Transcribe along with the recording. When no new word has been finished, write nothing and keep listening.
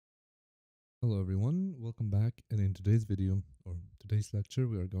Hello everyone, welcome back, and in today's video or today's lecture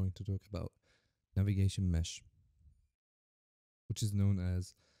we are going to talk about navigation mesh, which is known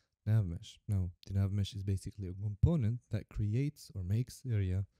as NavMesh. Now, the NavMesh is basically a component that creates or makes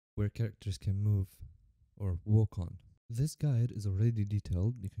area where characters can move or walk on. This guide is already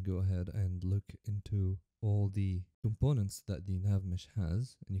detailed. You can go ahead and look into all the components that the NavMesh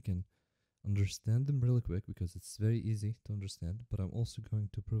has, and you can understand them really quick because it's very easy to understand, but I'm also going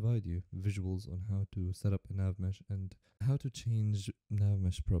to provide you visuals on how to set up a NavMesh and how to change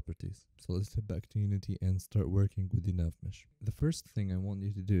NavMesh properties. So let's head back to Unity and start working with the NavMesh. The first thing I want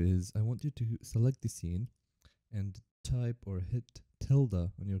you to do is I want you to select the scene and type or hit tilde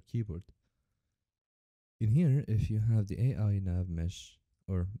on your keyboard. In here, if you have the AI NavMesh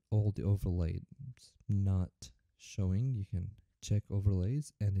or all the overlays not showing, you can check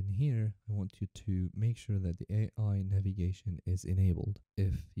overlays, and in here I want you to make sure that the AI navigation is enabled.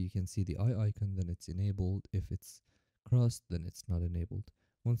 If you can see the eye icon, then it's enabled. If it's crossed, then it's not enabled.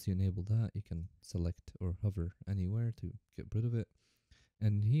 Once you enable that, you can select or hover anywhere to get rid of it.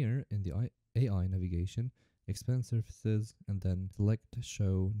 And here in the AI navigation, expand surfaces and then select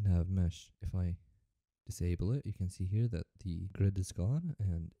show nav mesh. If I disable it, you can see here that the grid is gone,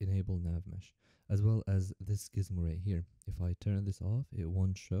 and enable nav mesh, as well as this gizmo right here. If I turn this off, it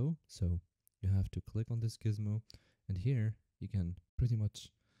won't show, so you have to click on this gizmo, and here you can pretty much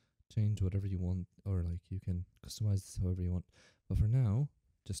change whatever you want, or like you can customize this however you want, but for now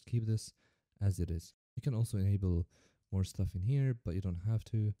just keep this as it is. You can also enable more stuff in here, but you don't have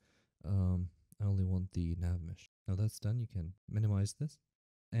to. I only want the nav mesh. Now that's done, you can minimize this,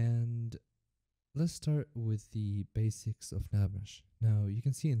 and let's start with the basics of NavMesh. Now you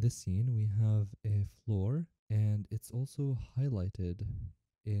can see in this scene we have a floor, and it's also highlighted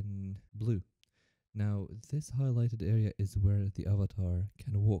in blue. Now this highlighted area is where the avatar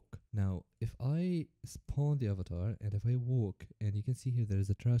can walk. Now if I spawn the avatar and if I walk, and you can see here there is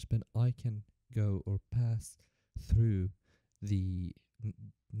a trash bin, I can go or pass through the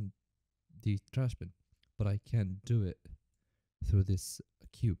trash bin, but I can't do it through this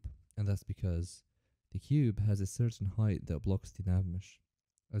cube, and that's because the cube has a certain height that blocks the nav mesh,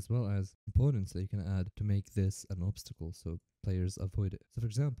 as well as components that you can add to make this an obstacle so players avoid it. So for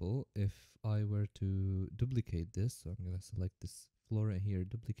example, if I were to duplicate this, so I'm going to select this floor right here,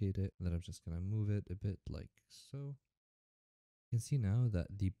 duplicate it, and then I'm just going to move it a bit like so. You can see now that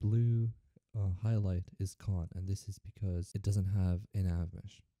the blue highlight is gone, and this is because it doesn't have a nav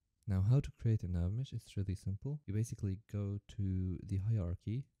mesh. Now, how to create a nav mesh? It's really simple. You basically go to the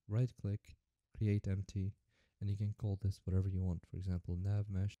hierarchy, right click, create empty, and you can call this whatever you want. For example, nav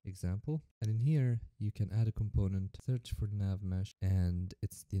mesh example. And in here, you can add a component, search for nav mesh, and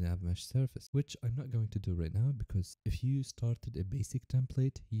it's the nav mesh surface, which I'm not going to do right now because if you started a basic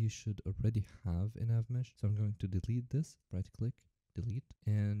template, you should already have a nav mesh. So I'm going to delete this, right click, delete,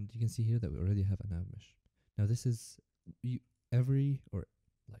 and you can see here that we already have a nav mesh. Now this is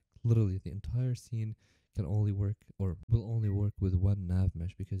like literally the entire scene can only work or will only work with one nav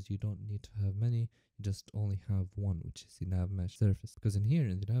mesh, because you don't need to have many, you just only have one, which is the nav mesh surface. Because in here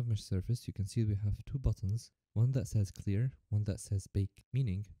in the nav mesh surface, you can see we have two buttons, one that says clear, one that says bake,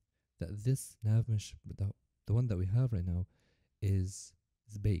 meaning that this nav mesh, the one that we have right now, is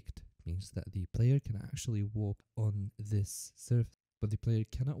baked. It means that the player can actually walk on this surface, but the player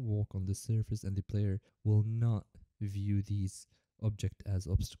cannot walk on this surface, and the player will not view these object as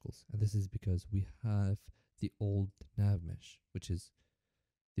obstacles. And this is because we have the old nav mesh, which is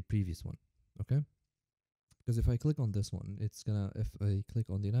the previous one. Okay, because if I click on this one, it's gonna, if I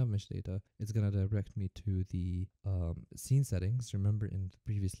click on the nav mesh data, it's gonna direct me to the scene settings, remember in the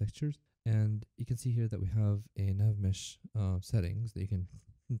previous lectures, and you can see here that we have a nav mesh settings that you can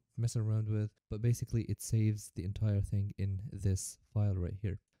mess around with, but basically it saves the entire thing in this file right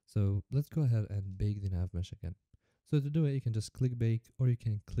here. So let's go ahead and bake the nav mesh again. So to do it, you can just click bake, or you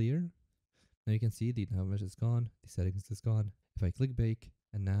can clear. Now you can see the nav mesh is gone, the settings is gone. If I click bake,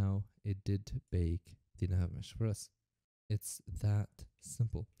 and now it did bake the nav mesh for us. It's that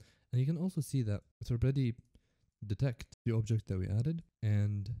simple. And you can also see that it's already detect the object that we added,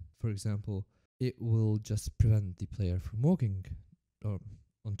 and for example, it will just prevent the player from walking or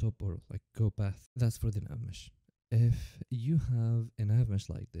on top or like go path. That's for the nav mesh. If you have a nav mesh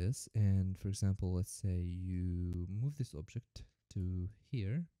like this, and for example, let's say you move this object to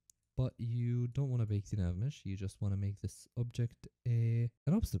here, but you don't want to bake the nav mesh, you just want to make this object an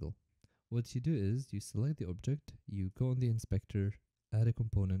obstacle. What you do is you select the object, you go on the inspector, add a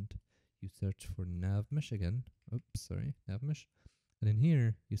component, you search for nav mesh again, nav mesh, and in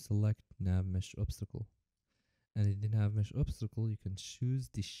here you select nav mesh obstacle. And in the NavMesh obstacle, you can choose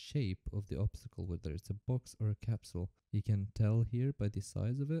the shape of the obstacle, whether it's a box or a capsule. You can tell here by the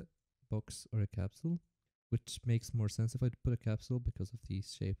size of it, box or a capsule, which makes more sense if I put a capsule because of the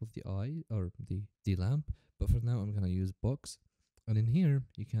shape of the eye or the lamp. But for now, I'm going to use box. And in here,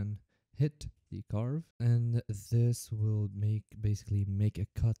 you can hit the carve, and this will basically make a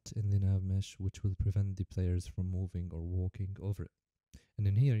cut in the nav mesh, which will prevent the players from moving or walking over it. And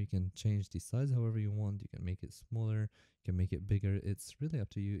in here, you can change the size however you want. You can make it smaller, you can make it bigger. It's really up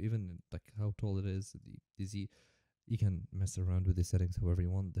to you, even like how tall it is, the Z. You can mess around with the settings however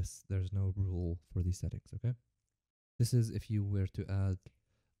you want. There's no rule for these settings, okay? This is if you were to add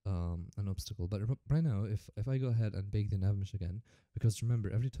an obstacle. But right now, if I go ahead and bake the nav mesh again, because remember,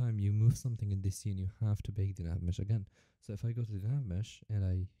 every time you move something in this scene, you have to bake the nav mesh again. So if I go to the nav mesh and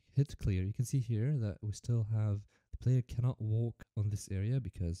I hit clear, you can see here that we still have the player cannot walk on this area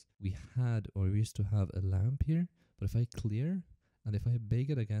because we used to have a lamp here. But if I clear and if I bake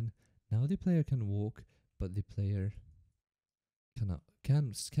it again, now the player can walk, but the player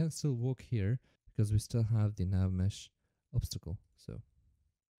can still walk here because we still have the nav mesh obstacle. So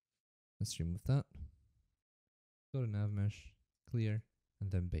let's remove that. Go to NavMesh, clear,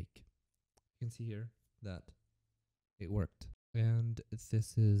 and then bake. You can see here that it worked. And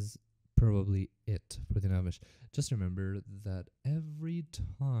this is probably it for the NavMesh. Just remember that every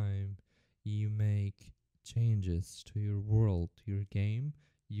time you make changes to your world, to your game,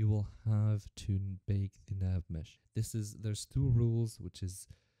 you will have to bake the NavMesh. There's two rules, which is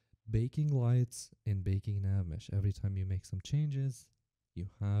baking lights and baking NavMesh. Every time you make some changes, you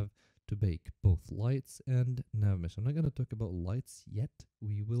have to bake both lights and NavMesh. I'm not going to talk about lights yet.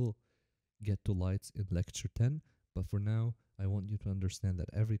 We will get to lights in lecture 10, but for now, I want you to understand that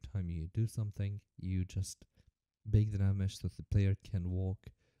every time you do something, you just bake the NavMesh so the player can walk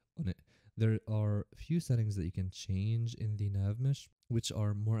on it. There are a few settings that you can change in the NavMesh, which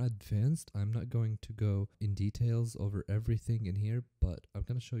are more advanced. I'm not going to go in details over everything in here, but I'm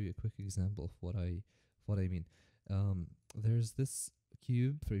going to show you a quick example of what I mean. There's this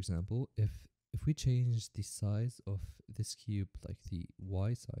cube, for example. If we change the size of this cube, like the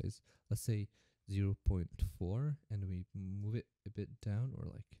Y size, let's say 0.4, and we move it a bit down, or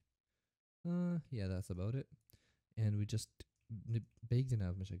like, yeah, that's about it. And we just bake the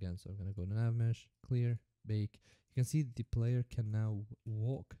nav mesh again. So I'm gonna go to nav mesh, clear, bake. You can see the player can now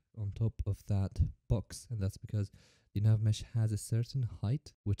walk on top of that box, and that's because the nav mesh has a certain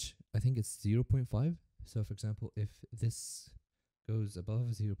height, which I think is 0.5. So for example, if this goes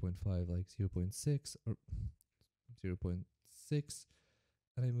above 0.5, like 0.6 or 0.6,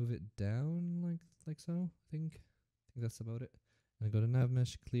 and I move it down like so, I think that's about it. And I go to nav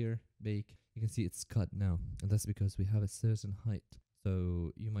mesh, clear, bake. You can see it's cut now, and that's because we have a certain height.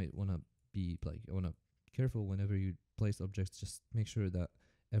 So you might want to be careful whenever you place objects. Just make sure that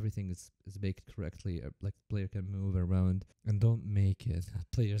everything is baked correctly, like the player can move around, and don't make it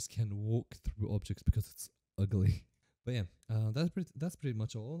that players can walk through objects because it's ugly. But yeah, that's pretty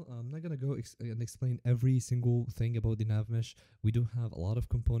much all. I'm not gonna go and explain every single thing about the nav mesh. We do have a lot of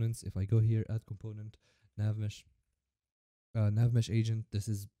components. If I go here, add component, nav mesh, NavMesh agent, this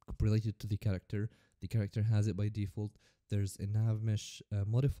is related to the character. The character has it by default. There's a NavMesh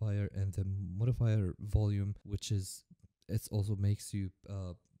modifier and the modifier volume, which is, it also makes you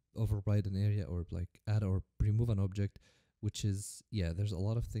override an area or like add or remove an object, which is, yeah, there's a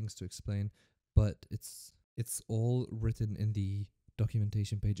lot of things to explain, but it's all written in the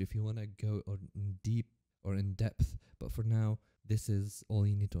documentation page if you want to go in deep or in depth. But for now, this is all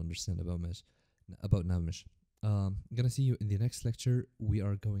you need to understand about NavMesh. I'm gonna see you in the next lecture. We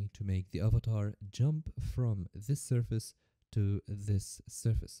are going to make the avatar jump from this surface to this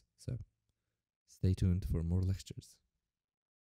surface. So stay tuned for more lectures.